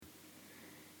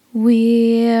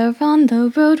We're on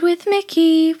the road with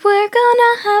Mickey, we're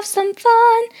gonna have some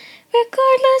fun.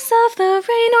 Regardless of the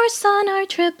rain or sun, our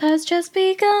trip has just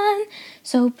begun.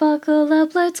 So buckle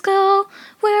up, let's go,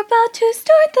 we're about to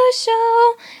start the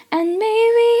show. And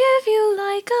maybe if you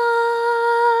like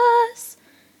us,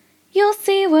 you'll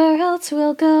see where else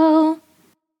we'll go.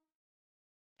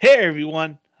 Hey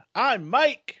everyone, I'm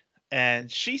Mike, and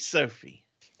she's Sophie,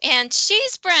 And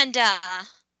she's Brenda.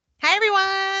 Hi,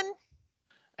 everyone.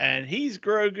 and he's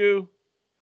Grogu.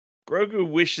 Grogu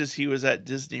wishes he was at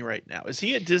Disney right now. Is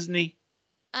he at Disney?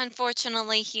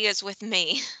 Unfortunately, he is with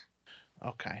me.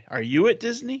 Okay. Are you at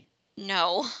Disney?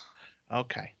 No.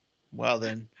 Okay. Well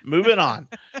then, moving on.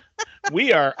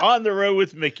 We are on the road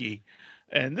with Mickey,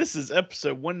 and this is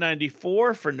episode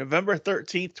 194 for November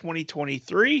 13th,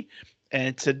 2023.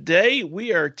 And today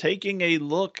we are taking a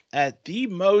look at the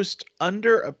most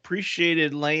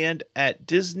underappreciated land at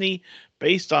Disney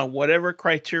based on whatever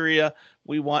criteria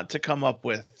we want to come up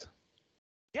with.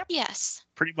 Yep. Yes.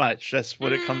 Pretty much. That's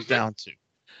what it comes down to.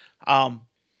 Um,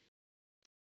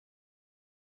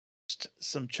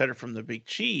 some cheddar from the big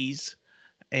cheese,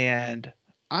 and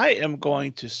I am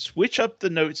going to switch up the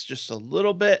notes just a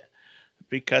little bit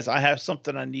because I have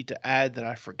something I need to add that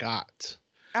I forgot.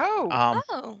 Oh,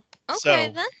 Okay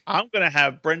So then. I'm going to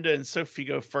have Brenda and Sophie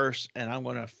go first, and I'm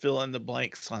going to fill in the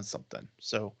blanks on something.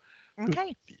 So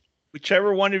okay.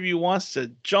 whichever one of you wants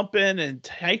to jump in and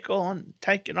tack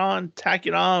it on,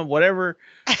 whatever,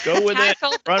 go with it,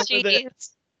 Tackle the run with it. cheese.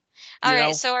 You All right,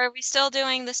 know, so are we still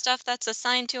doing the stuff that's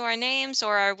assigned to our names,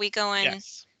 or are we going?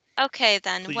 yes, Okay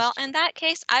then. please Well, do. in that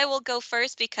case, I will go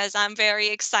first because I'm very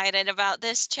excited about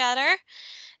this chatter.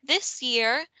 This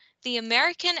year, the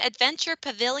American Adventure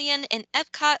Pavilion in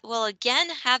Epcot will again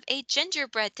have a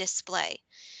gingerbread display.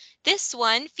 This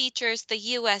one features the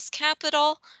U.S.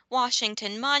 Capitol,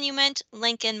 Washington Monument,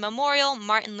 Lincoln Memorial,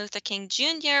 Martin Luther King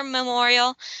Jr.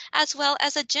 Memorial, as well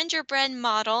as a gingerbread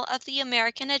model of the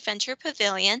American Adventure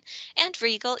Pavilion and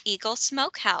Regal Eagle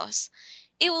Smokehouse.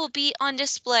 It will be on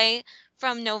display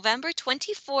from November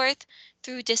 24th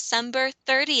through December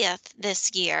 30th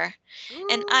this year,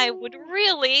 and I would Ooh.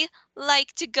 really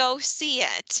like to go see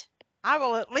it. I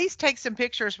will at least take some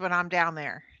pictures when I'm down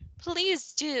there.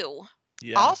 Please do.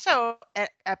 Yes. Also at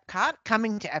Epcot,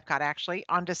 coming to Epcot actually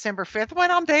on December 5th when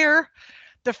I'm there,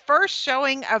 the first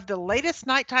showing of the latest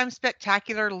nighttime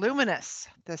spectacular Luminous,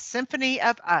 the Symphony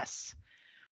of Us,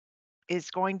 is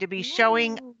going to be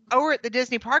showing Ooh. over at the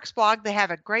Disney Parks blog. They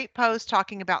have a great post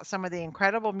talking about some of the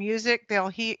incredible music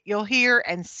you'll hear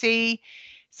and see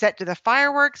set to the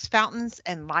fireworks, fountains,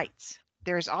 and lights.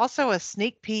 There's also a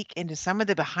sneak peek into some of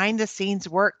the behind the scenes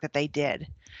work that they did.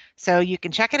 So you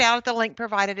can check it out at the link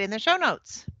provided in the show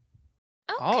notes.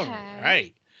 All Okay.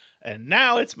 right. And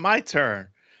now it's my turn.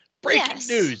 Breaking Yes.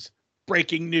 news.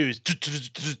 Breaking news.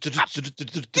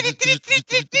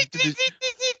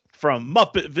 From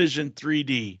Muppet Vision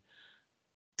 3D.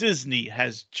 Disney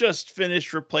has just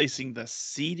finished replacing the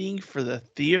seating for the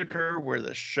theater where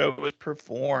the show was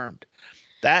performed.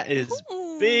 That is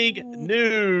big Ooh.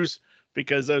 news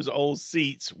because those old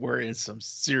seats were in some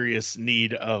serious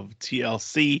need of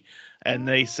TLC. And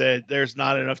they said, there's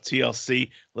not enough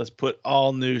TLC. Let's put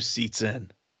all new seats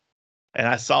in. And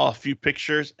I saw a few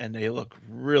pictures and they look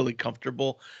really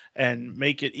comfortable and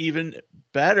make it even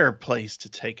better place to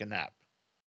take a nap.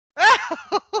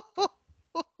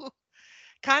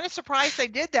 Kind of surprised they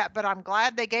did that, but I'm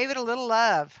glad they gave it a little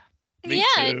love. Me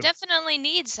Yeah, it too. definitely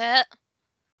needs it.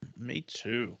 Me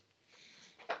too.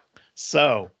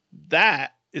 So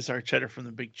that is our cheddar from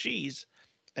the big cheese.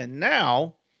 And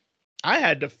now I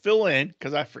had to fill in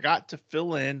because I forgot to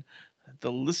fill in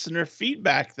the listener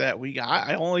feedback that we got.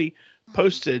 I only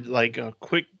posted like a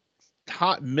quick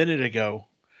hot minute ago.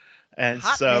 And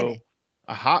Hot minute. so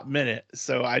a hot minute.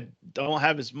 So I don't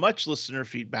have as much listener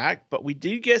feedback, but we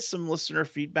did get some listener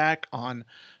feedback on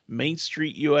Main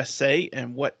Street USA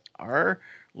and what our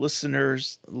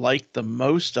listeners like the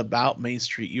most about Main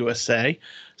Street USA.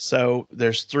 So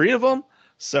there's three of them.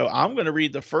 So I'm going to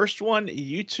read the first one.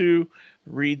 You two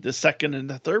read the second and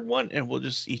the third one, and we'll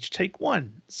just each take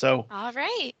one. All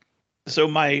right. So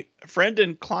my friend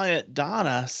and client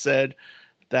Donna said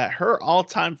that her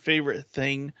all-time favorite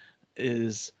thing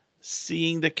is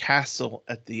seeing the castle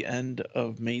at the end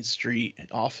of Main Street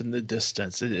off in the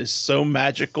distance. It is so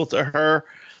magical to her.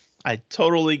 I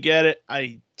totally get it.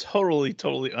 I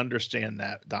totally understand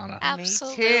that, Donna. Me too,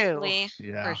 Absolutely. for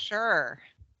Yeah. sure.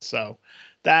 So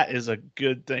that is a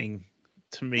good thing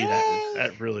to me. That Yay.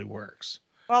 that really works.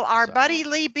 Well, our So buddy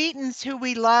Lee Beatons, who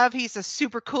we love, he's a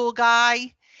super cool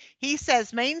guy. He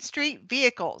says Main Street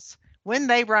vehicles when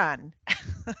they run.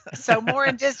 So more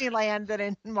in Disneyland than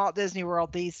in Walt Disney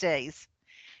World these days.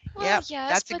 Well, Yep, yes,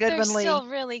 that's a but good they're one, Lee. still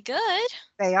really good.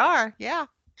 They are, yeah.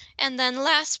 And then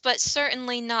last but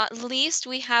certainly not least,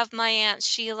 we have my Aunt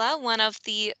Sheila, one of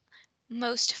the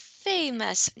most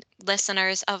famous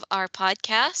listeners of our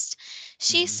podcast.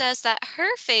 She Mhm. says that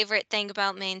her favorite thing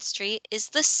about Main Street is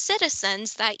the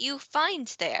citizens that you find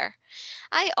there.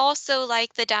 I also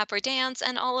like the Dapper Dance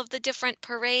and all of the different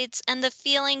parades and the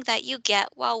feeling that you get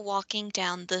while walking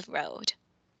down the road.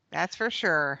 That's for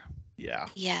sure. Yeah.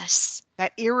 Yes.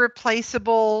 That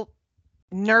irreplaceable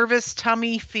nervous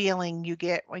tummy feeling you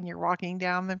get when you're walking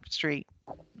down the street.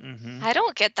 Hmm. I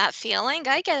don't get that feeling.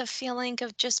 I get a feeling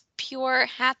of just pure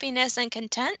happiness and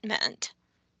contentment.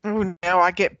 Oh no,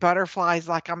 I get butterflies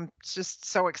like I'm just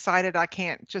so excited I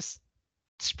can't just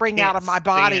spring out Can't of my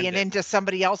body stand and it. into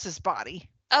somebody else's body.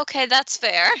 Okay, that's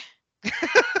fair.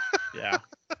 Yeah.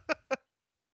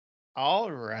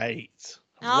 All right.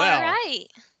 All Well, right.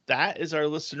 that is our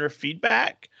listener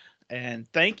feedback. And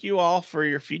thank you all for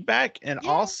your feedback. And Yay.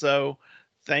 also,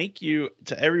 thank you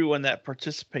to everyone that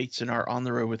participates in our On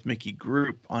the Road with Mickey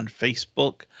group on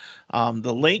Facebook.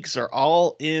 The links are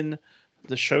all in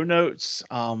the show notes,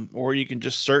 or you can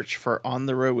just search for On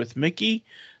the Road with Mickey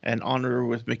and On the Road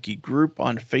with Mickey group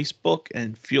on Facebook.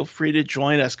 And feel free to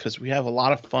join us because we have a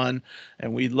lot of fun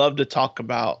and we love to talk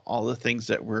about all the things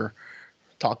that we're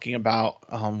talking about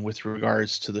with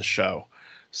regards to the show.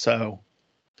 So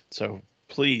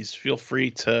please feel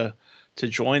free to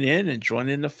join in and join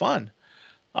in the fun.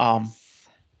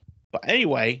 But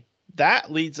anyway,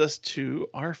 that leads us to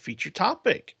our feature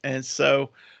topic. And so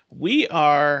we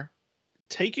are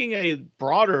taking a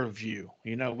broader view.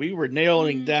 You know, we were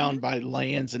nailing down by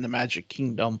lands in the Magic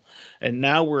Kingdom, and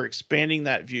now we're expanding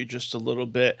that view just a little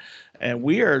bit. And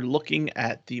we are looking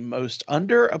at the most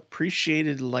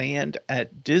underappreciated land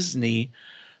at Disney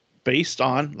based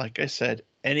on, like I said,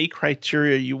 any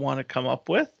criteria you want to come up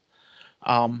with.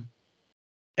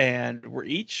 And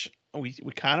we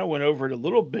kind of went over it a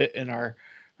little bit in our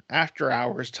after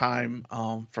hours time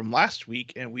from last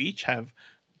week, and we each have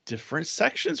different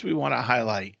sections we want to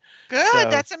highlight. Good, So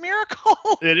that's a miracle.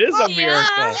 it is a Yeah.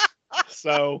 miracle.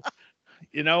 So,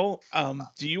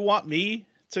 do you want me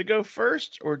to go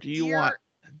first, or do you want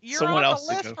You're someone on the else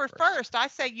to list go for first? I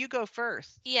say you go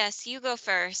first. Yes, you go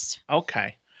first.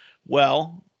 Okay.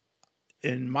 Well,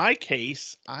 in my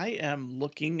case, I am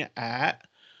looking at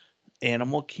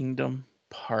Animal Kingdom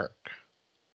Park.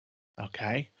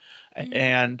 Okay.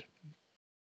 And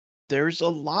there's a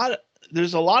lot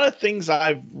of things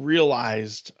I've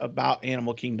realized about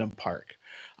Animal Kingdom Park.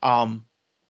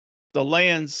 The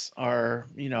lands are,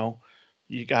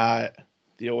 you got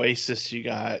the Oasis, you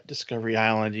got Discovery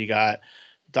Island, you got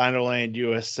Dinoland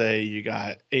USA, you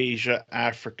got Asia,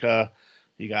 Africa,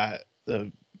 you got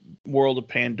the World of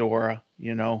Pandora,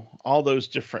 all those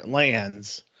different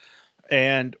lands.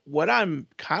 And what I'm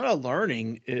kind of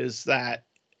learning is that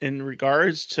in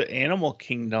regards to Animal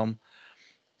Kingdom,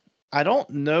 I don't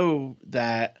know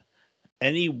that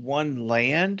any one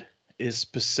land is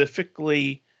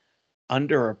specifically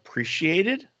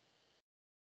underappreciated.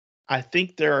 I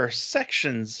think there are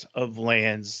sections of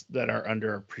lands that are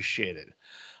underappreciated.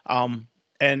 Um,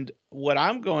 and what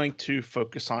I'm going to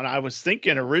focus on, I was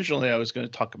thinking originally I was going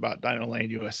to talk about Dinoland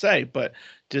USA, but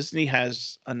Disney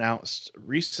has announced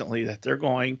recently that they're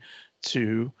going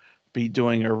to be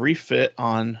doing a refit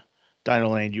on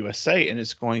Dinoland USA, and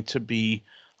it's going to be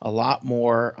a lot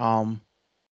more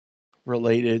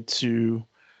related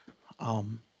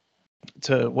um,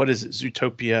 to what is it,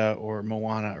 Zootopia or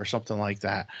Moana or something like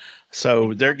that.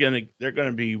 So they're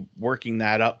gonna be working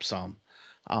that up some,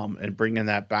 and bringing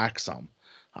that back some.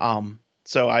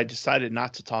 So I decided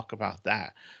not to talk about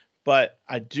that, but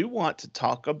I do want to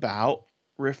talk about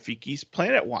Rafiki's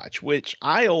Planet Watch, which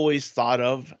I always thought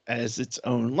of as its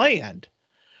own land,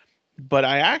 but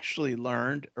I actually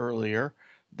learned earlier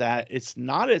that it's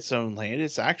not its own land.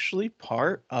 It's actually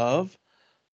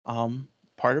um,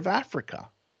 part of Africa,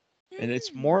 and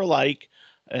it's more like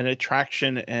an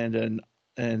attraction and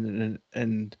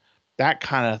and that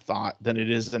kind of thought than it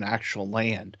is an actual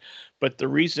land. But the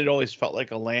reason it always felt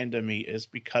like a land to me is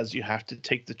because you have to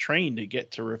take the train to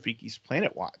get to Rafiki's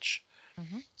Planet Watch.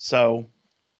 Mm-hmm. So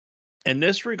in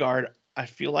this regard, I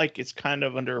feel like it's kind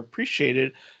of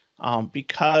underappreciated,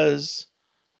 because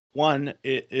one,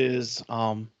 it is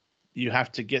you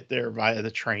have to get there via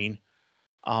the train,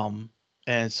 um,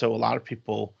 and so a lot of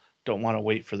people don't want to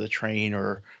wait for the train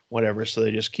or whatever, so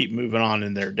they just keep moving on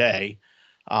in their day.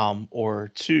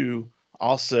 Or two,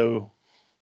 also,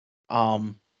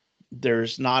 um,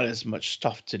 there's not as much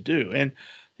stuff to do. And,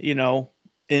 you know,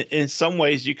 in some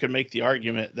ways you could make the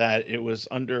argument that it was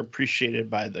underappreciated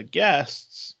by the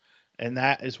guests, and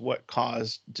that is what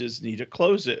caused Disney to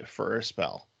close it for a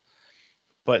spell.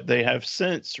 But they have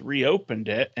since reopened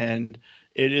it, and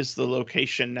it is the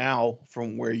location now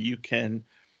from where you can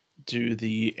do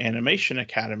the Animation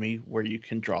Academy, where you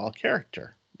can draw a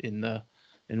character in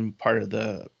part of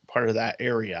that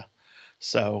area.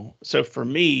 So for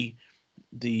me,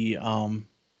 the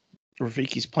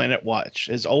Rafiki's Planet Watch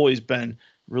has always been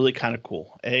really kind of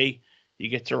cool. You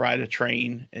get to ride a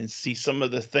train and see some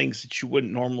of the things that you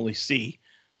wouldn't normally see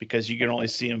because you can only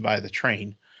see them by the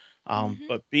train.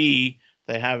 But B,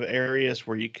 they have areas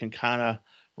where you can kind of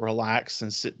relax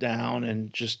and sit down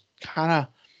and just kind of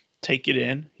take it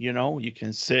in. You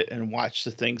can sit and watch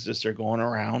the things as they're going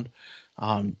around.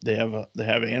 They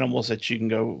have animals that you can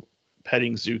go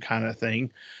petting zoo kind of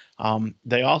thing.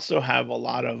 They also have a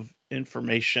lot of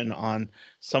information on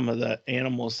some of the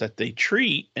animals that they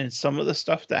treat, and some of the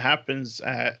stuff that happens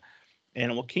at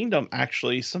Animal Kingdom.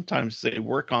 Actually, sometimes they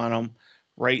work on them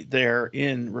right there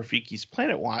in Rafiki's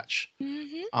Planet Watch,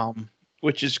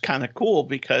 which is kind of cool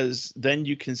because then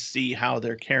you can see how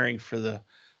they're caring for the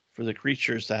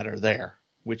creatures that are there,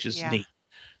 which is neat.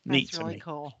 That's really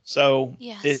cool. So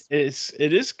Yes.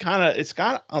 it's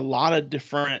got a lot of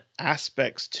different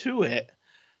aspects to it,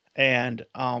 and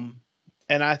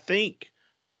I think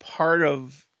part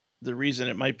of the reason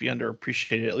it might be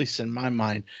underappreciated, at least in my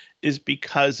mind, is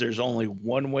because there's only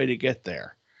one way to get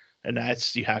there, and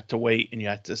that's you have to wait and you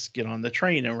have to get on the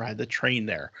train and ride the train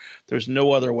there. There's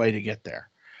no other way to get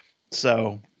there.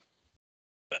 So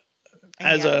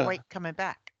and you have to wait coming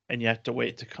back, and you have to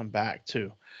wait to come back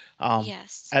too.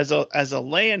 Yes. As a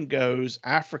land goes,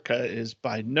 Africa is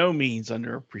by no means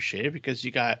underappreciated because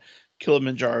you got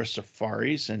Kilimanjaro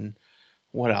safaris, and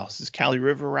what else? Is Cali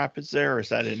River Rapids there, or is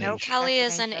that in Asia? Cali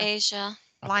That's is in in Asia.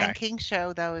 Asia. Lion King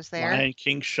show though is there. Lion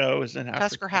King show is in Africa.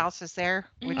 Tusker House is there,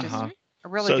 which is a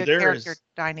really So good there character is-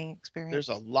 dining experience. There's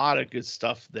a lot of good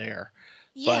stuff there,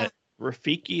 Yeah. but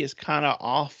Rafiki is kind of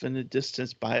off in the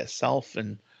distance by itself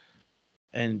and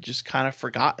just kind of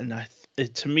forgotten.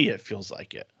 To me, it feels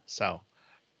like it. So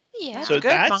Yeah. That's So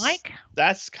good, that's- Mike.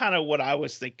 that's kind of what I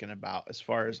was thinking about as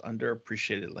far as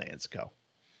underappreciated lands go.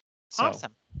 So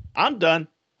Awesome. I'm done.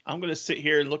 I'm going to sit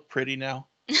here and look pretty now.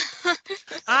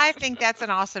 I think that's an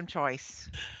awesome choice.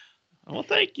 Well,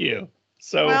 thank you.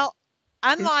 So Well,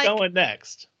 who's unlike going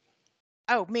next?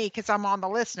 me, because I'm on the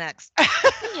list next.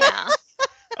 Yeah.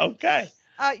 Okay.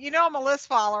 I'm a list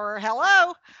follower.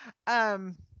 Hello.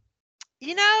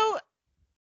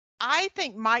 I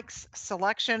think Mike's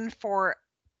selection for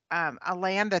a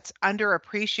land that's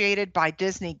underappreciated by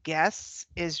Disney guests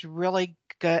is really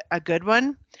a good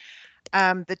one.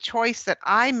 The choice that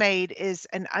I made is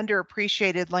an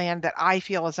underappreciated land that I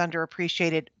feel is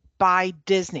underappreciated by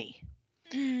Disney.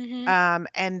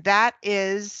 And that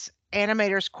is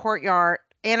Animation Courtyard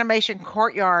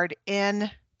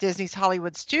in Disney's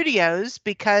Hollywood Studios,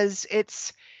 because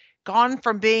it's gone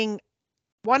from being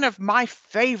one of my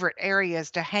favorite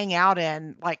areas to hang out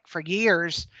in like for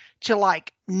years to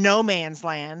like no man's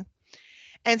land.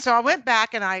 And so I went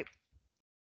back and I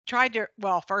tried to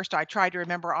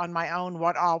remember on my own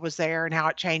what all was there and how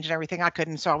it changed and everything. I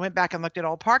couldn't. So I went back and looked at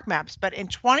old park maps. But in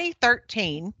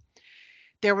 2013,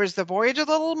 there was the Voyage of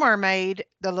the Little Mermaid,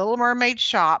 the Little Mermaid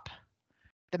shop,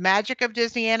 the Magic of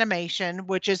Disney Animation,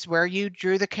 which is where you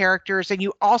drew the characters, and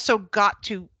you also got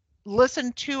to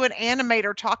listen to an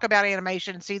animator talk about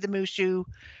animation and see the Mushu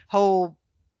whole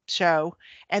show,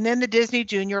 and then the Disney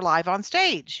Junior Live on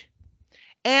Stage.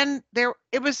 And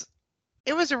it was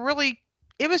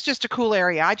just a cool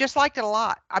area. I just liked it a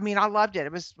lot. I mean, I loved it.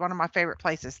 It was one of my favorite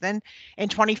places. Then in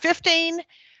 2015,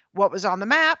 what was on the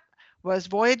map was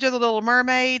Voyage of the Little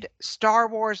Mermaid, Star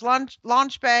Wars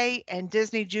Launch Bay, and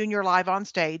Disney Junior Live on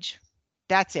Stage.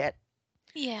 That's it.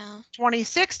 Yeah.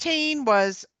 2016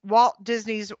 was Walt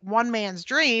Disney's One Man's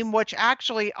Dream, which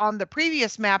actually on the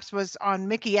previous maps was on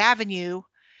Mickey Avenue.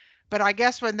 But I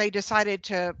guess when they decided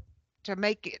to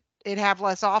make it have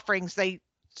less offerings, they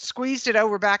squeezed it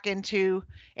over back into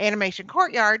Animation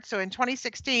Courtyard. So in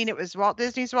 2016, it was Walt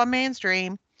Disney's One Man's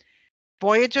Dream,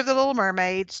 Voyage of the Little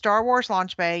Mermaid, Star Wars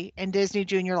Launch Bay, and Disney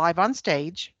Junior Live on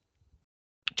Stage.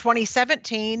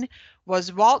 2017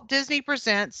 was Walt Disney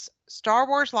Presents, Star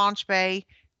Wars Launch Bay,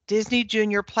 Disney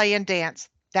Junior Play and Dance.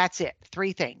 That's it.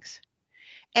 3 things.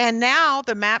 And now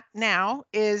the map now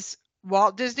is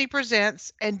Walt Disney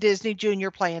Presents and Disney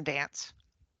Junior Play and Dance.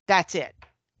 That's it.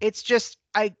 It's just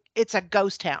it's a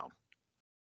ghost town.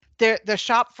 The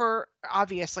shop for,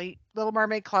 obviously, Little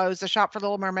Mermaid closed. The shop for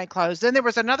Little Mermaid closed. Then there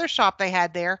was another shop they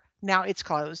had there. Now it's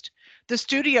closed. the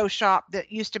studio shop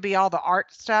that used to be all the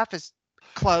art stuff is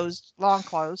closed, long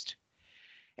closed.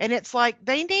 And it's like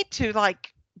they need to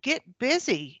like get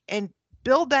busy and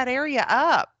build that area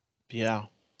up. Yeah.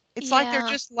 It's like they're Yeah.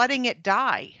 just letting it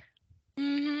die.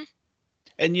 Mm-hmm.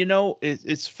 And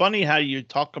it's funny how you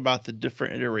talk about the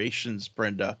different iterations,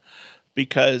 Brenda,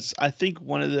 because I think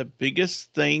one of the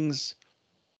biggest things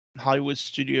Hollywood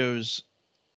Studios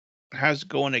has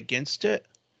going against it,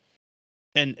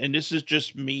 and this is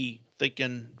just me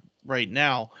thinking right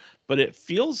now, but it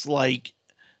feels like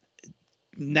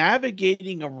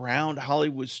navigating around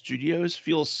Hollywood Studios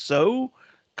feels so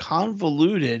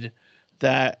convoluted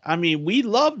that, I mean, we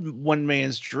loved One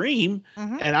Man's Dream,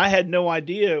 Mhm. and I had no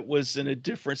idea it was in a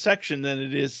different section than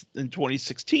it is in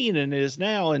 2016 and it is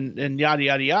now, and yada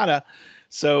yada yada.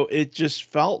 So it just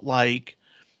felt like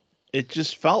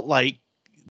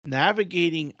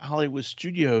navigating Hollywood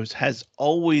Studios has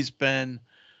always been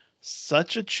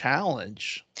such a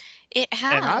challenge. It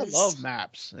And I has. love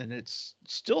maps, and it's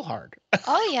still hard.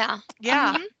 Oh yeah.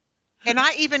 Yeah. Mhm. And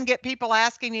I even get people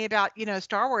asking me about,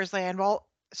 Star Wars Land. Well,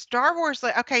 Star Wars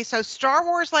Land, okay, so Star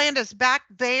Wars Land is back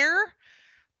there,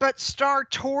 but Star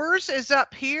Tours is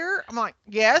up here. I'm like,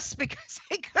 yes, because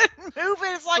they couldn't move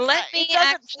it. It's like Let me it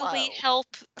doesn't actually flow. help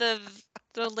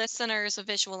the listeners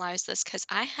visualize this because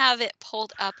I have it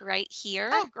pulled up right here.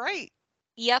 Oh, great.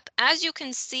 Yep, as you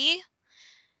can see,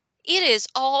 it is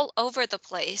all over the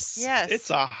place. Yes. It's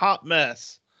a hot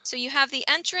mess. So you have the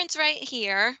entrance right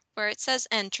here where it says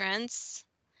entrance.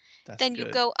 That's Then you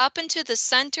good. go up into the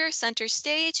center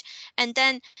stage, and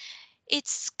then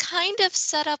it's kind of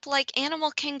set up like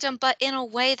Animal Kingdom, but in a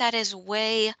way that is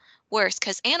way worse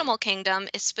because Animal Kingdom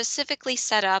is specifically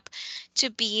set up to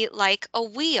be like a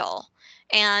wheel.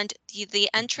 And the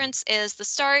entrance is the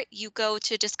start. You go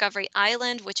to Discovery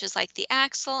Island, which is like the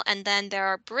axle, and then there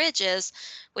are bridges,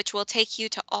 which will take you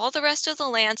to all the rest of the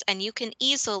lands, and you can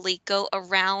easily go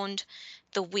around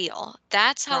the wheel.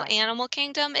 That's how Right. Animal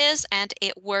Kingdom is, and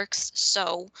it works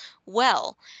so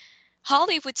well.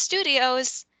 Hollywood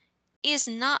Studios is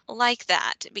not like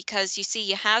that because you see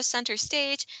you have center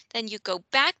stage, then you go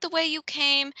back the way you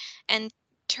came and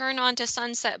turn onto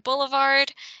Sunset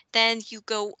Boulevard, then you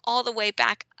go all the way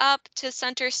back up to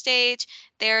center stage,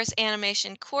 there's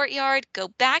Animation Courtyard, go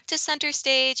back to center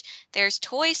stage, there's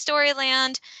Toy Story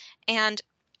Land, and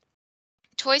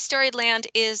Toy Story Land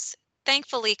is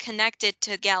thankfully connected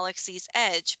to Galaxy's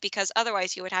Edge because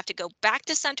otherwise you would have to go back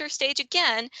to center stage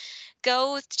again,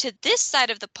 go to this side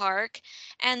of the park,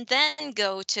 and then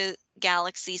go to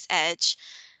Galaxy's Edge.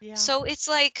 Yeah. So it's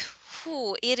like,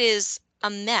 whew, it is a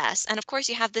mess. And of course,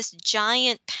 you have this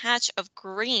giant patch of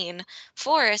green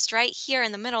forest right here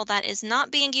in the middle that is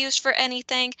not being used for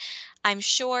anything. I'm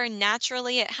sure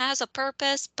naturally it has a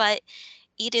purpose, but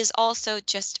it is also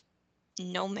just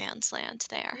no man's land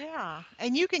there. Yeah.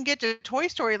 And you can get to Toy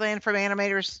Story Land from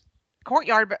Animation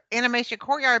Courtyard,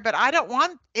 but I don't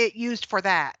want it used for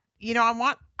that.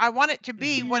 I want it to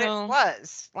be what it No.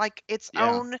 was, like its Yeah.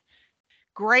 own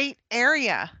great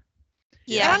area.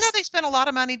 Yeah. And I know Yes. they spent a lot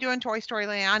of money doing Toy Story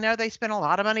Land. I know they spent a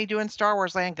lot of money doing Star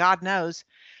Wars Land, God knows.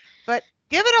 But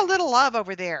give it a little love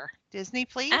over there, Disney,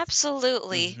 please.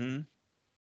 Absolutely. Mhm.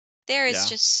 There is Yeah.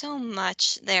 just so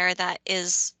much there that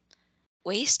is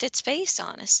wasted space, I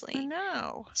honestly.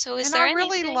 know. So is And there I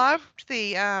really anything? loved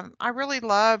the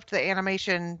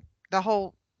animation, the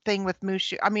whole thing with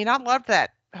Mushu. I mean, I loved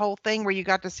that whole thing where you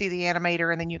got to see the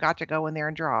animator and then you got to go in there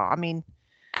and draw. I mean,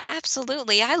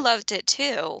 Absolutely. I loved it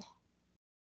too.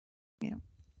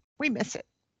 we miss it.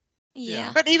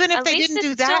 Yeah. But even if At they least didn't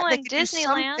do it's still that, they in could do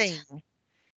Disneyland. something.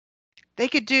 They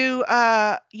could do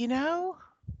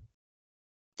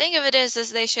Thing of it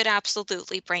is they should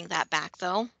absolutely bring that back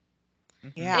though.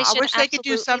 Mhm. yeah, They I should wish they could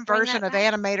do absolutely some bring version that of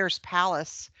back. Animator's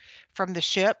Palace from the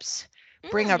ships.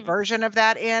 Bring a Mm, version of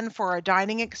that in for a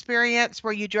dining experience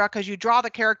where you draw, because you draw the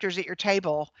characters at your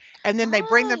table and then they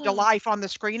bring them to Oh. life on the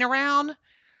screen around.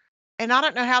 And I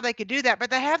don't know how they could do that, but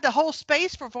they have the whole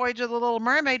space for Voyage of the Little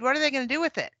Mermaid. What are they going to do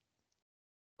with it?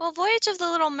 Well, Voyage of the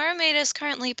Little Mermaid is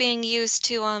currently being used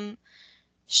to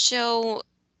show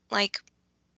like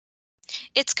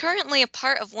it's currently a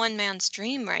part of One Man's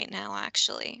Dream right now,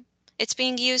 actually. It's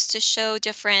being used to show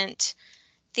different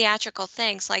theatrical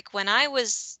things. Like when I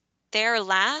was there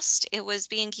last, it was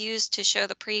being used to show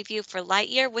the preview for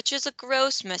Lightyear, which is a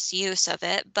gross misuse of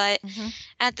it, but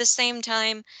at the same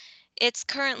time, it's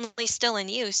currently still in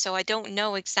use, so I don't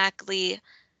know exactly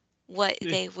what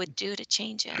Yeah. they would do to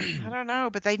change it. I don't know,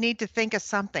 but they need to think of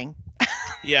something.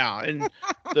 Yeah, and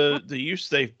the use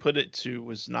they've put it to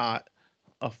was not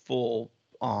a full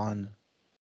on.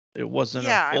 It wasn't a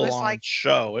Yeah, it full was on like,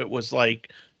 show. It was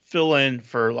like fill in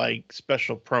for like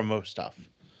special promo stuff.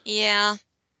 Yeah,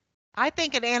 I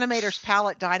think an animator's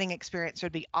palette dining experience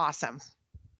would be awesome.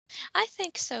 I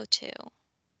think so too.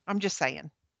 I'm just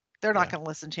saying. They're not Yeah. going to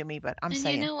listen to me, but I'm And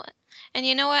saying. you know what? And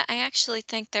you know what? I actually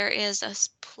think there is a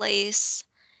place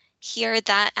here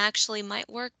that actually might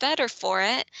work better for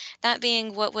it. That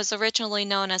being what was originally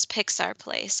known as Pixar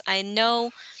Place.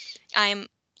 I'm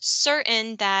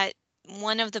certain that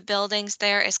one of the buildings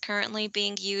there is currently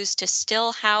being used to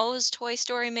still house Toy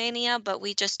Story Mania, but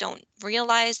we just don't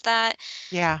realize that.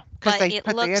 Yeah, because But they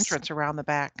put the entrance around the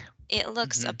back. it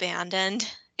looks Mhm.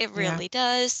 abandoned. It Yeah. really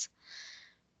does.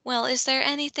 Well, is there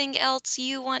anything else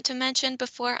you want to mention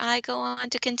before I go on to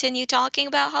continue talking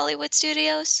about Hollywood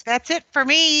Studios? That's it for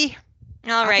me.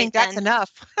 All I right think that's then.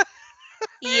 enough.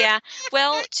 Yeah.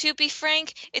 Well, to be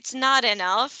frank, it's not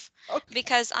enough Okay.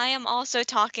 because I am also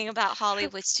talking about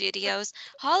Hollywood Studios.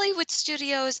 Hollywood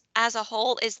Studios as a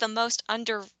whole is the most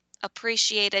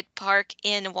underappreciated park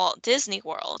in Walt Disney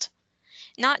World.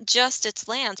 Not just its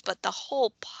lands, but the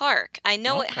whole park. I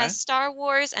know it Okay. has Star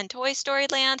Wars and Toy Story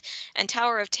Land and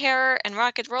Tower of Terror and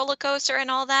Rocket Roller Coaster and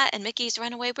all that and Mickey's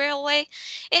Runaway Railway.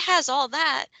 It has all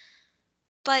that,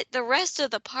 but the rest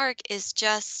of the park is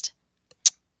just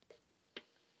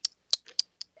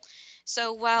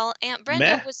so while Aunt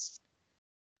Brenda Meh. was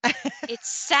it's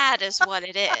sad is what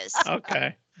it is.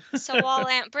 Okay. So while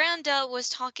Aunt Brenda was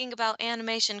talking about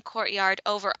Animation Courtyard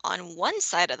over on one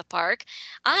side of the park,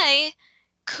 I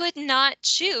could not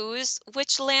choose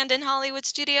which land in Hollywood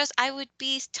Studios I would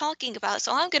be talking about.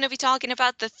 So I'm going to be talking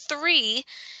about the three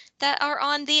that are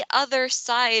on the other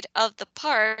side of the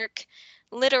park,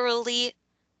 literally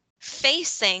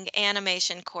facing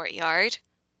Animation Courtyard.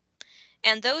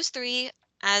 And those three,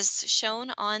 as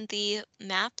shown on the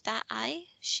map that I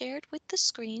shared with the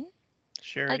screen,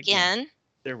 Share it again. again,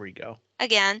 There we go.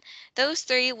 again, those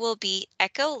three will be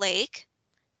Echo Lake,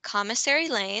 Commissary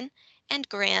Lane, and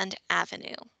Grand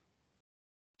Avenue.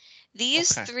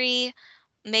 These Okay. three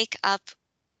make up,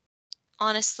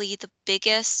 honestly, the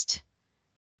biggest,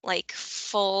 like,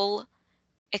 full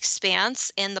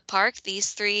expanse in the park.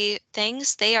 These three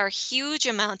things, they are huge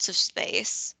amounts of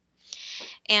space.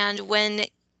 And when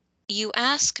you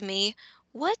ask me,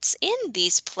 what's in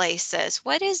these places?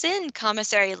 What is in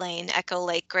Commissary Lane, Echo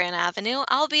Lake, Grand Avenue?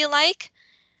 I'll be like,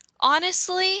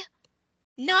 honestly,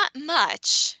 not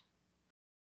much.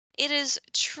 It is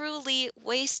truly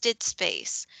wasted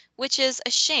space, which is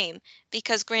a shame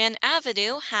because Grand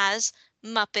Avenue has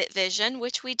Muppet Vision,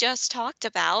 which we just talked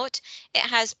about. It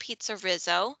has Pizza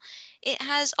Rizzo. It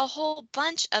has a whole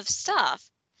bunch of stuff.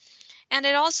 And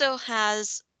it also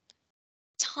has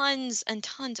tons and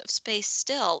tons of space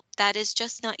still that is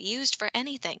just not used for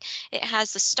anything. It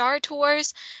has the Star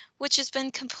Tours, which has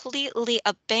been completely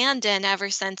abandoned ever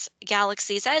since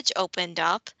Galaxy's Edge opened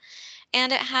up.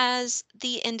 And it has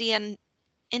the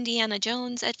Indiana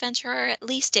Jones adventure, or at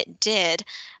least it did.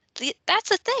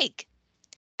 That's a thing.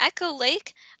 Echo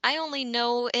Lake, I only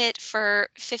know it for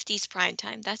 50s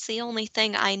primetime. That's the only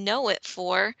thing I know it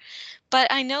for. But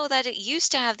I know that it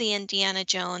used to have the Indiana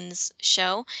Jones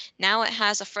show. Now it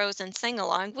has a Frozen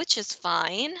sing-along, which is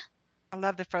fine. I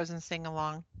love the Frozen sing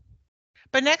along.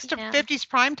 But next to Yeah. 50s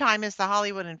prime time is the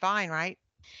Hollywood and Vine, right?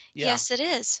 Yeah. Yes, it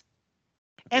is.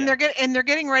 And Yeah. they're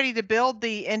getting ready to build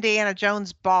the Indiana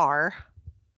Jones bar.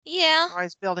 Yeah. Or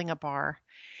is building a bar.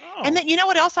 Oh. And then you know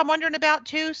what else I'm wondering about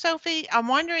too, Sophie? I'm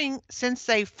wondering since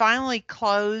they finally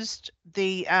closed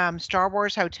the Star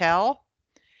Wars hotel,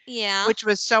 Yeah. which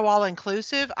was so all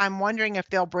inclusive, I'm wondering if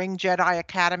they'll bring Jedi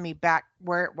Academy back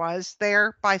where it was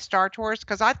there by Star Tours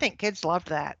because I think kids loved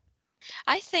that.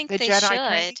 I think The they Jedi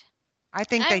training. should. I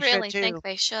think I they should really too. think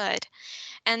they should.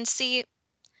 And see,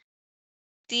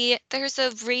 there's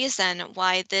a reason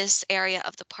why this area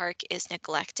of the park is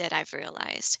neglected, I've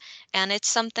realized. And it's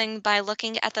something by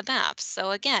looking at the maps.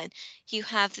 So again, you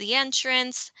have the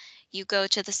entrance, you go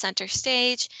to the center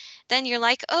stage, then you're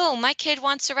like, oh, my kid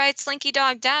wants to ride Slinky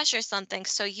Dog Dash or something.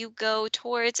 So you go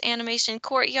towards Animation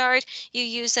Courtyard, you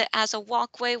use it as a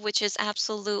walkway, which is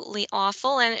absolutely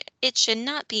awful, and it should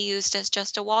not be used as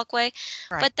just a walkway.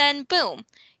 Right. But then boom,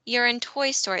 you're in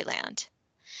Toy Story Land.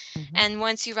 Mhm. And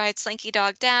once you ride Slinky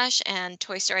Dog Dash and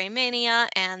Toy Story Mania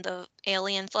and the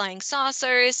alien flying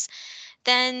saucers,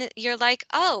 then you're like,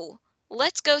 oh,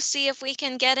 let's go see if we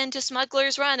can get into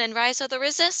Smuggler's Run and Rise of the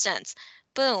Resistance.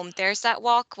 Boom, there's that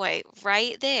walkway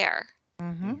right there.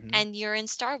 Mhm. Mhm. And you're in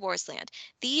Star Wars Land.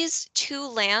 These two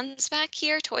lands back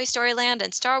here, Toy Story Land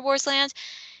and Star Wars Land,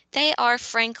 they are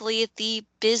frankly the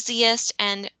busiest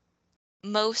and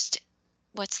most,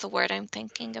 what's the word I'm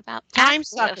thinking about? Time Active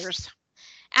suckers.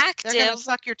 They're going to active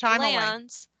suck your time away.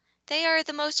 lands. They are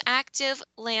the most active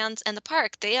lands in the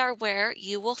park. They are where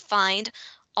you will find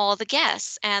all the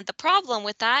guests. And the problem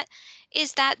with that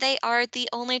is that they are the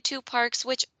only two parks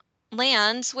which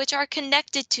lands which are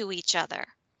connected to each other.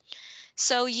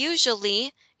 So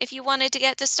usually, if you wanted to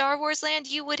get to Star Wars Land,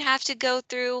 you would have to go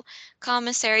through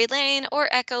Commissary Lane or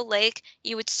Echo Lake.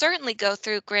 You would certainly go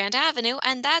through Grand Avenue,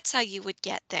 and that's how you would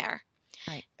get there.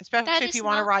 Right. That Especially if is you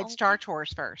want to not ride always. Star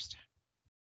Tours first.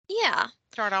 Yeah.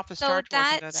 Start off with So Star Tours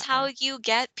and go that's that how way. you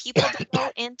get people to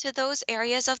go into those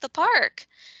areas of the park.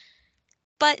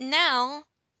 But now,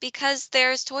 because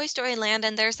there's Toy Story Land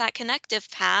and there's that connective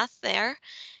path there,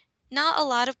 not a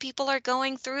lot of people are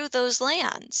going through those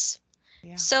lands.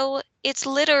 Yeah. So it's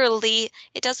literally,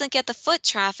 it doesn't get the foot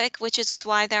traffic, which is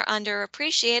why they're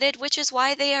underappreciated, which is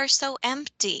why they are so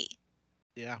empty.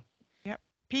 Yeah. Yep.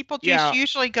 People just Yeah.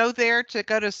 usually go there to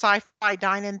go to Sci-Fi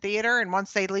Dine-In Theater, and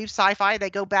once they leave Sci-Fi, they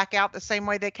go back out the same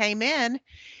way they came in.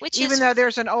 Which Even is though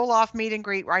there's an Olaf meet and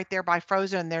greet right there by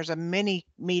Frozen, there's a mini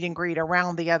meet and greet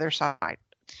around the other side.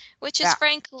 That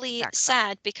frankly backside.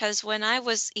 sad because when I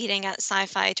was eating at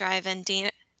Sci-Fi Drive-In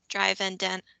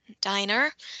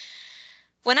Diner,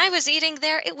 when I was eating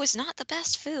there, it was not the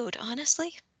best food,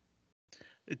 honestly.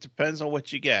 It depends on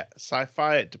what you get.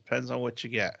 Sci-fi, it depends on what you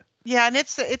get. Yeah, and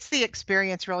it's the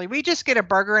experience really. We just get a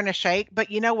burger and a shake, but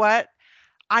you know what?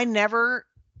 I never,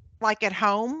 like at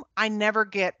home, I never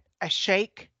get a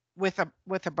shake with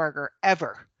a burger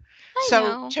ever. I So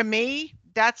know. to me,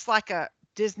 that's like a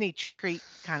Disney treat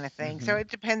kind of thing. So Mhm. it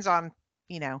depends on,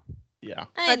 you know. Yeah.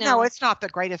 I But no, know. it's not the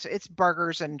greatest. It's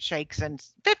burgers and shakes and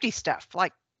 50 stuff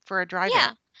like for a drive-in.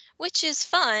 Yeah, which is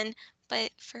fun,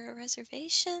 but for a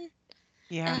reservation,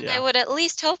 Yeah. and Yeah. I would at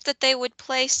least hope that they would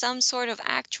play some sort of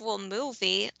actual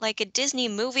movie, like a Disney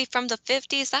movie from the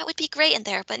 50s. That would be great in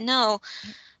there, but no,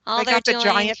 all They they're got the doing.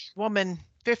 giant woman,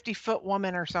 50-foot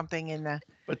woman or something in the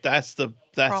But that's the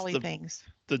trolley things.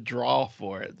 the draw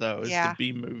for it though, is the Yeah.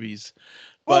 B movies.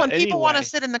 Well, But and people want to anyway,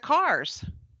 sit in the cars.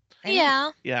 Anyway.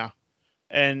 Yeah, yeah.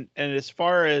 And as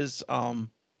far as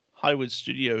Hollywood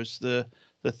Studios, the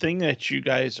thing that you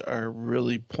guys are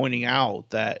really pointing out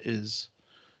that is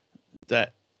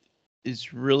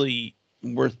really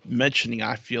worth mentioning,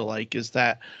 I feel like, is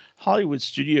that Hollywood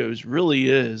Studios really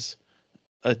is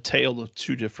a tale of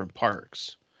two different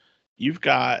parks. You've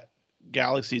got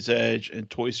Galaxy's Edge and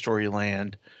Toy Story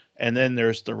Land, and then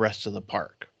there's the rest of the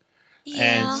park. And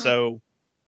yeah, so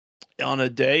on a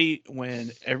day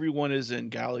when everyone is in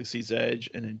Galaxy's Edge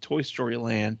and in Toy Story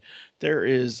Land, there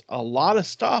is a lot of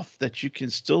stuff that you can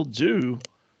still do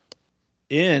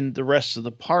in the rest of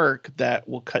the park that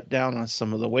will cut down on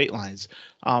some of the wait lines.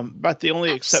 But the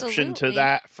only exception to absolutely,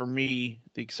 that for me,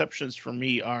 the exceptions for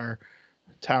me are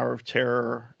Tower of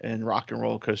Terror and Rock and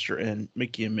Roller Coaster and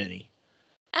Mickey and Minnie.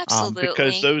 Because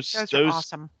absolutely. Those are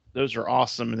awesome. those are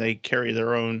awesome and they carry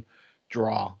their own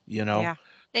draw, you know. Yeah.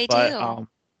 They But do.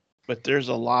 but there's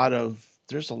a lot of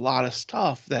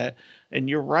stuff that, and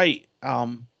you're right.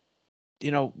 You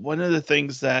know, one of the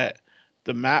things that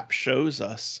the map shows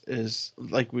us is,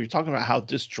 like we were talking about, how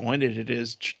disjointed it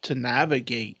is to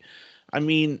navigate. I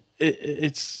mean,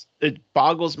 it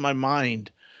boggles my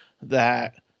mind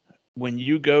that when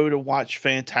you go to watch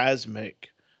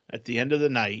Phantasmic at the end of the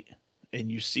night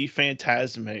and you see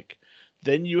Phantasmic,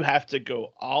 then you have to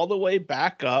go all the way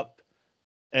back up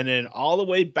and then all the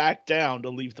way back down to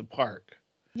leave the park.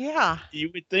 Yeah. You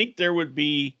would think there would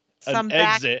be an Some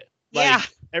back. exit, Yeah. like,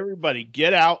 everybody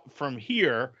get out from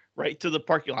here right to the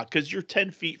parking lot, because you're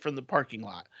 10 feet from the parking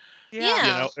lot, Yeah. you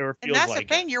Yeah, know, or it And feels that's like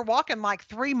the thing. You're walking like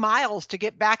 3 miles to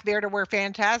get back there to where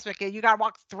Phantasmic is. You got to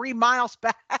walk 3 miles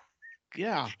back.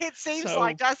 Yeah. It seems So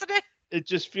like, doesn't it? it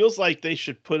just feels like they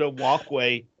should put a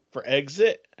walkway for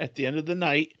exit at the end of the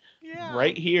night Yeah.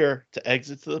 right here to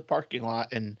exit to the parking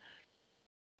lot, and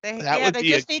that would They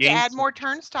be a just need to game add more changer.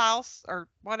 turnstiles or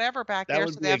whatever back That there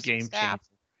so would they be a have some game staff.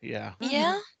 changer. Yeah.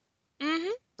 yeah. Mhm. Mm-hmm.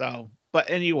 So, but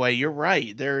anyway, you're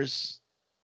right. There's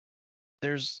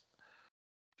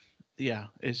yeah,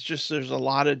 it's just there's a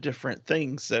lot of different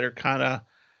things that are kind of,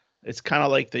 it's kind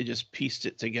of like they just pieced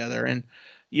it together. And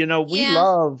you know, Yeah.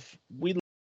 we love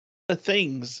the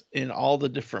things in all the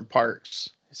different parks.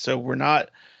 So we're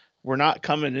not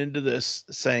coming into this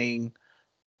saying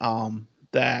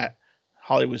that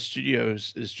Hollywood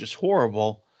Studios is just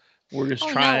horrible. We're just Oh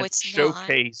no, trying to it's not.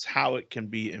 showcase how it can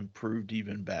be improved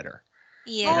even better.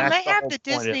 And Well, and Yeah. that's they the have whole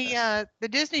point of it. The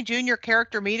Disney Junior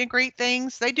character meet and greet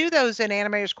things. They do those in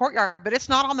Animators Courtyard, but it's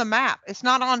not on the map. It's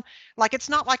not on, like, it's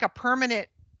not like a permanent.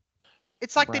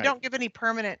 It's like they Right. don't give any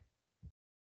permanent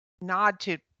nod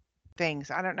to things.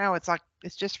 I don't know. It's like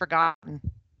it's just forgotten.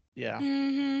 Yeah.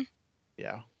 Mm-hmm.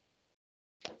 Yeah.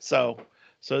 So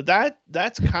So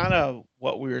that's kind of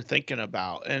what we were thinking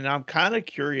about, and I'm kind of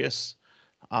curious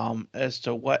as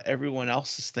to what everyone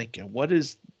else is thinking. What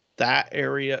is that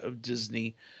area of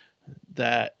Disney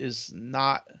that is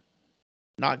not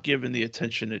given the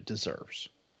attention it deserves?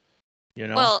 You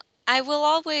know? Well, I will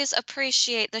always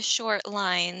appreciate the short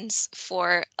lines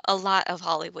for a lot of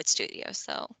Hollywood studios,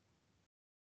 so.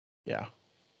 Yeah.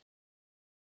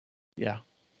 Yeah.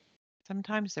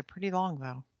 Sometimes they're pretty long,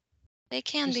 though. They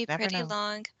can Just be never pretty know.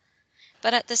 long.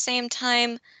 But at the same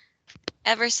time,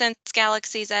 ever since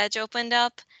Galaxy's Edge opened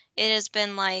up, it has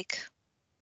been like,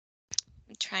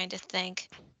 I'm trying to think.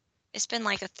 It's been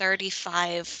like a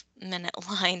 35-minute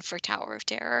line for Tower of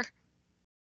Terror,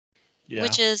 Yeah.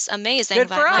 which is amazing Good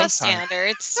by for my us.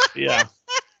 standards. Yeah.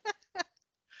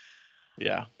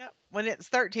 Yeah. Yep. When it's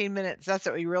 13 minutes, that's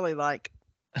what we really like.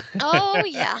 Oh,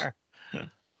 yeah.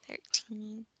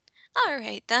 13. All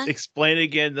right, then. Explain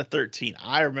again the 13.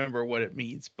 I remember what it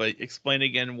means, but explain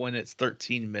again when it's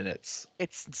 13 minutes.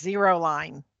 It's zero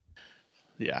line,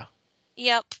 Yeah.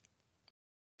 Yep.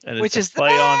 And which it's is a the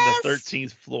play on the best.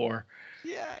 13th floor.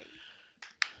 Yeah.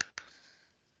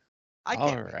 I All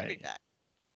can't wait to right. read that.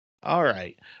 All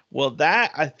right. Well,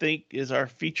 that I think is our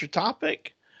feature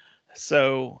topic.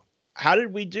 So, how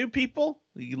did we do, people?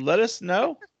 You let us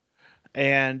know,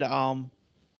 and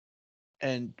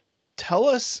tell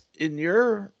us in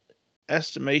your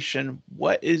estimation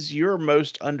what is your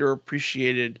most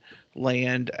underappreciated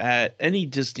land at any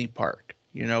Disney park.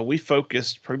 We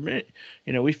focused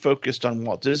on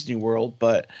Walt Disney World,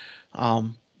 but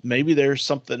maybe there's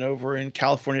something over in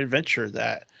California Adventure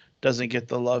that doesn't get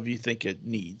the love you think it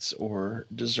needs or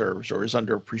deserves or is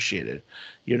underappreciated.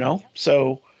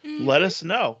 So let Mhm. us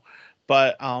know.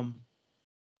 But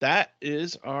that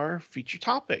is our feature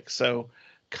topic. So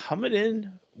coming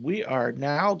in, we are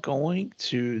now going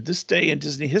to this day in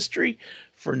Disney history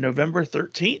for November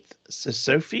 13th. So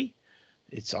Sophie,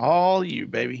 it's all you,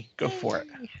 baby. Go for it.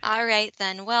 Yay. All right,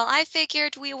 then. Well, I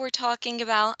figured we were talking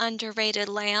about underrated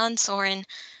lands, or in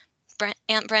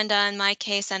Aunt Brenda and my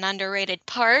case, an underrated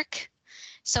park.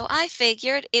 So I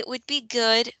figured it would be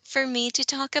good for me to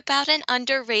talk about an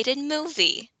underrated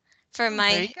movie for Oh,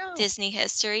 there you my go. Disney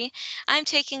history. I'm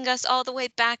taking us all the way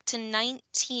back to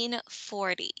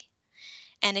 1940.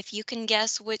 And if you can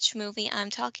guess which movie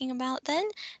I'm talking about, then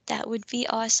that would be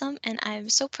awesome. And I'm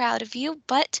so proud of you.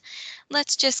 But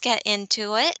let's just get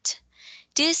into it.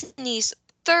 Disney's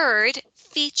third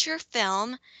feature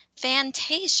film,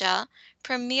 Fantasia,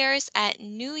 premieres at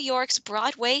New York's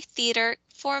Broadway Theater,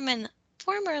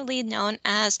 formerly known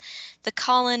as the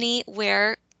Colony,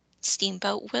 where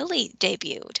Steamboat Willie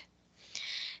debuted.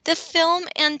 The film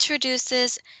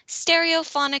introduces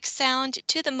stereophonic sound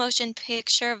to the motion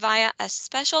picture via a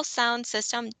special sound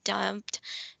system dubbed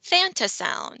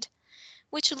Fantasound,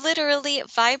 which literally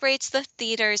vibrates the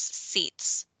theater's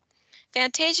seats.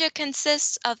 Fantasia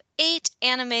consists of 8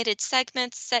 animated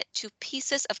segments set to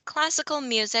pieces of classical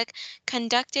music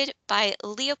conducted by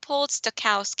Leopold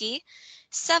Stokowski,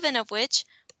 7 of which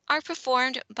are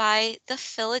performed by the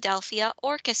Philadelphia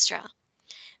Orchestra.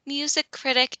 Music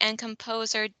critic and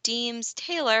composer Deems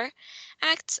Taylor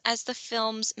acts as the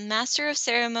film's master of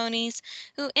ceremonies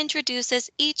who introduces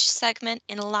each segment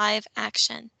in live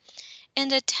action.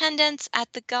 In attendance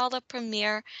at the gala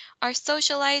premiere are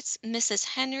socialites Mrs.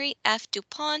 Henry F.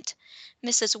 DuPont,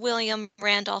 Mrs. William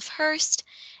Randolph Hearst,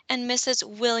 and Mrs.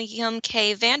 William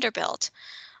K. Vanderbilt.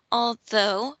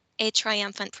 Although a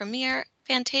triumphant premiere,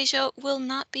 Fantasia will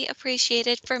not be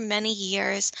appreciated for many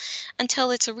years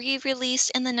until its re-release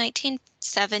in the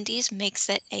 1970s makes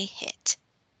it a hit.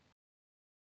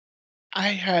 I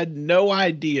had no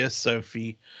idea,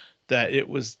 Sophie, that it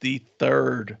was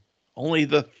only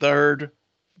the third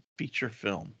feature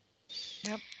film.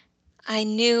 Yep. I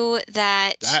knew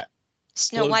that That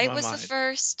Snow blows White my was the mind.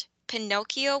 first,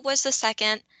 Pinocchio was the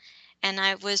second, and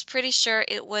I was pretty sure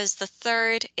it was the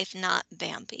third, if not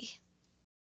Bambi.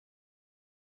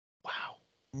 Wow.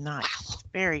 Nice.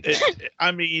 Very good.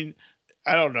 I mean,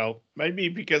 I don't know. Maybe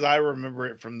because I remember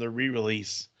it from the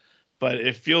re-release, but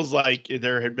it feels like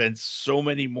there had been so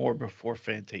many more before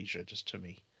Fantasia, just to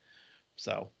me.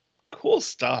 So cool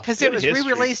stuff. Because it Good was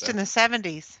history re-released in stuff. the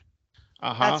 70s.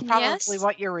 Uh-huh. That's probably Yes.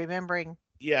 what you're remembering.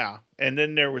 Yeah. And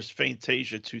then there was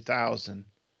Fantasia 2000,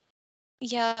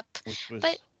 Yep. which But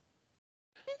was,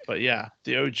 but yeah,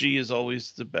 the OG is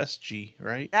always the best G,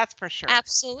 right? That's for sure.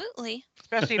 absolutely.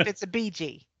 Especially if it's a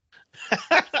BG.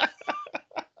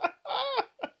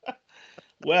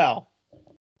 Well,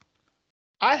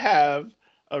 I have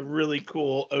a really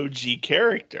cool OG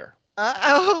character.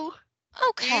 Uh-oh.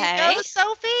 Here you Okay. go,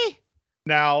 Sophie.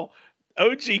 Now,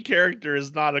 OG character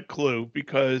is not a clue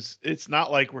because it's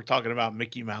not like we're talking about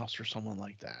Mickey Mouse or someone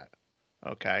like that.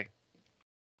 Okay.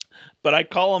 But I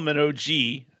call him an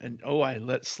OG, and I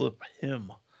let slip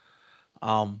him.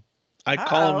 I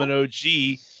call him an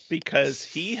OG because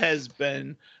he has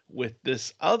been with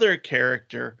this other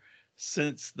character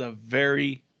since the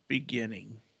very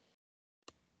beginning.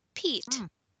 Pete.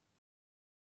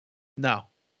 No.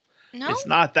 No? It's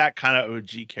not that kind of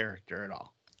OG character at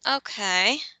all.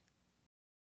 Okay.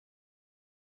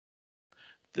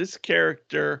 This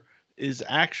character is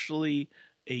actually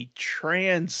a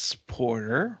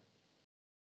transporter.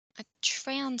 A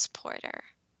transporter.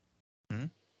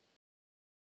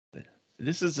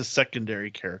 This is a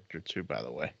secondary character too, by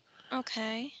the way.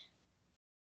 Okay.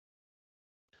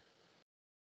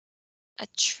 A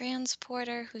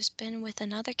transporter who's been with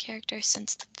another character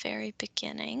since the very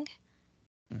beginning.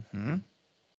 Mm-hmm.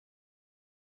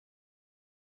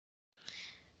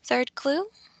 Third clue?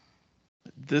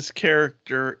 This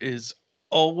character is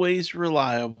always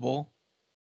reliable,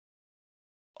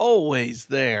 always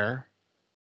there,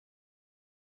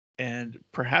 and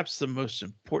perhaps the most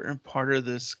important part of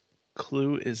this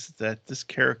clue is that this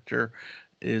character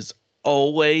is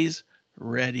always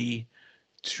ready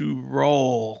to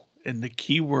roll, and the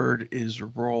key word is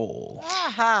roll.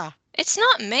 Aha. It's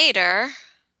not Mater.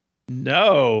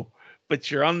 No, but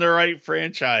you're on the right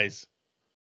franchise.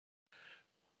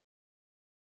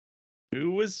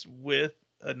 Who was with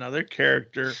another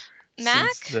character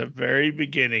Mac? since the very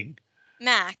beginning?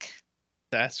 Mac.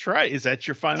 That's right. Is that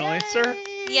your final answer? Yay.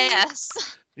 Yes.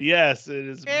 Yes, it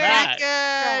is Very Mac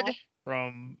good.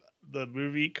 from the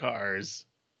movie Cars.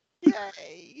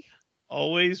 Yay.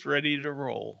 Always ready to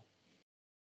roll.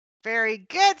 Very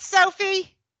good,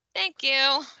 Sophie. Thank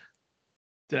you.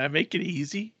 Did I make it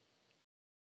easy?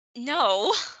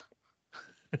 No.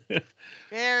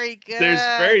 Very good. There's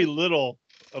very little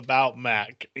about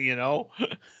Mac,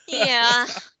 Yeah.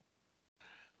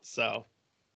 So,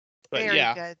 but Very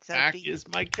yeah, good, Mac Sophie. is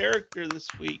my character this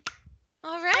week.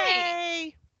 All right.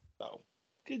 Yay. So,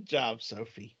 good job,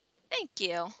 Sophie. Thank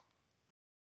you.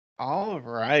 All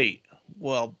right.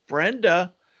 Well,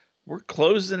 Brenda, we're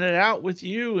closing it out with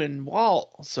you and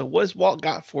Walt. So, what's Walt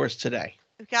got for us today?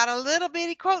 We've got a little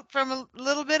bitty quote from a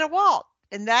little bit of Walt,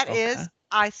 and that is, Okay.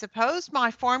 I suppose my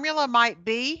formula might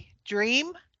be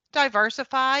dream,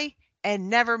 diversify, and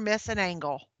never miss an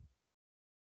angle.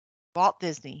 Walt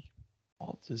Disney.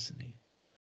 Walt Disney.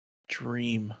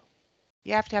 Dream.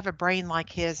 You have to have a brain like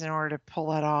his in order to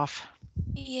pull that off.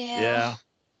 Yeah.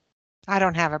 I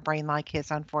don't have a brain like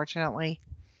his, unfortunately.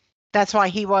 That's why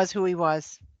he was who he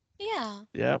was. Yeah.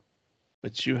 Yep.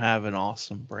 But you have an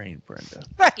awesome brain, Brenda.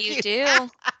 Thank You do.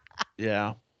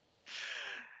 Yeah.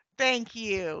 Thank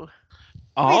you.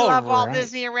 All we love Walt right.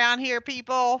 Disney around here,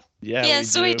 people. Yeah,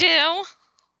 Yes, we do.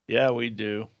 Yeah, we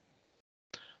do.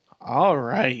 All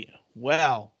right.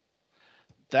 Well,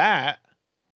 that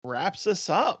wraps us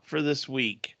up for this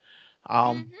week.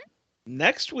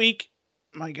 Next week,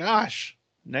 my gosh,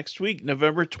 next week,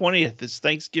 November 20th is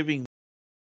Thanksgiving.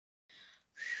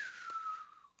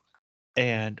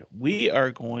 And we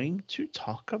are going to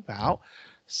talk about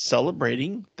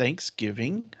celebrating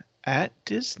Thanksgiving at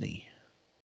Disney.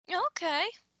 Okay.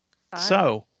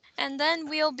 So, And then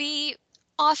we'll be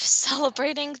off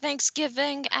celebrating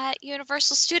Thanksgiving at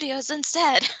Universal Studios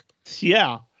instead.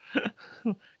 yeah,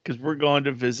 because we're going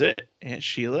to visit Aunt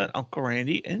Sheila, Uncle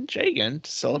Randy, and Jagan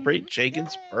to celebrate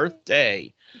Jagan's Yay.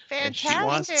 birthday. Fantastic. And she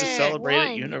wants to celebrate at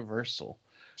 21. Universal.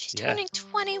 She's Yeah. turning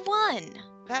 21.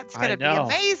 That's I going to be know.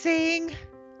 amazing.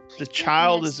 The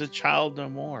child goodness. is a child no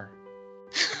more.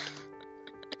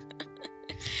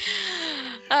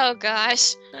 Oh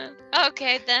gosh.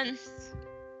 Okay then.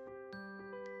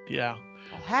 Yeah.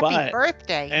 Well, happy But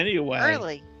birthday. Anyway,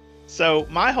 Early. so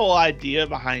my whole idea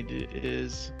behind it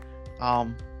is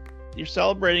you're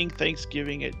celebrating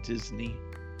Thanksgiving at Disney.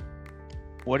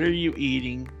 What are you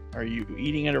eating? Are you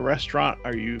eating at a restaurant?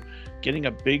 Are you getting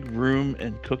a big room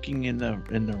and cooking in the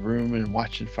room and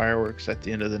watching fireworks at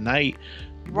the end of the night?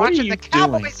 What are Watching you the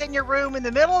Cowboys doing? in your room in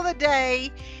the middle of the day,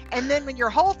 and then when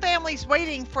your whole family's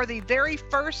waiting for the very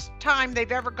first time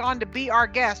they've ever gone to be our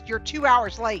guest, you're 2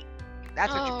 hours late.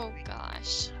 That's what you're Oh doing.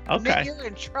 gosh. And then Okay. you're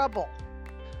in trouble.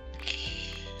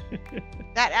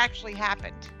 That actually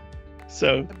happened.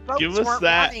 So The boats give us weren't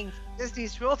that. running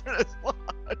Disney's Wilderness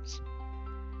Lodge.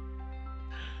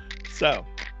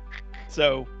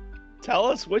 So tell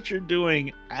us what you're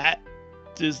doing at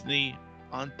Disney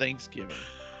on Thanksgiving.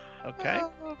 Okay.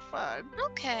 Oh, fun.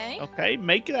 Okay. Okay.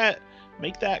 Make that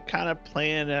kind of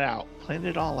plan it out. Plan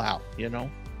it all out,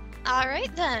 All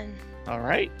right then. All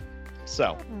right.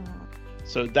 So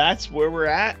So that's where we're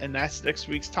at, and that's next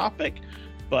week's topic.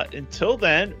 But until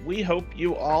then, we hope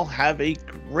you all have a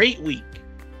great week.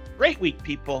 Great week,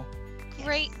 people.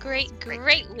 Great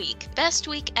week. Best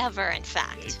week ever, in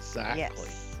fact. Exactly.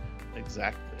 Yes.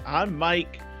 Exactly. I'm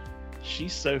Mike.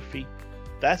 She's Sophie.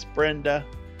 That's Brenda.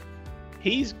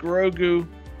 He's Grogu.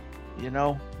 You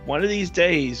know, one of these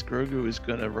days, Grogu is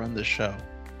going to run the show.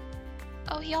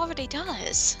 Oh, he already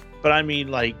does. But I mean,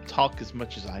 like, talk as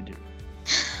much as I do.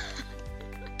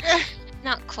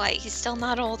 Not quite. He's still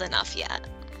not old enough yet.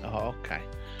 Oh, okay.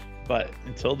 But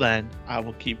until then, I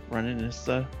will keep running as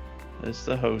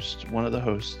the host, one of the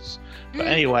hosts. But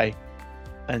anyway,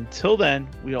 until then,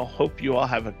 we all hope you all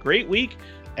have a great week,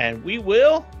 and we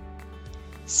will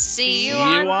See you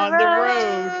on on the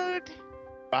road.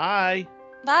 Bye.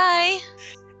 Bye.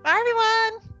 Bye,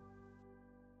 everyone.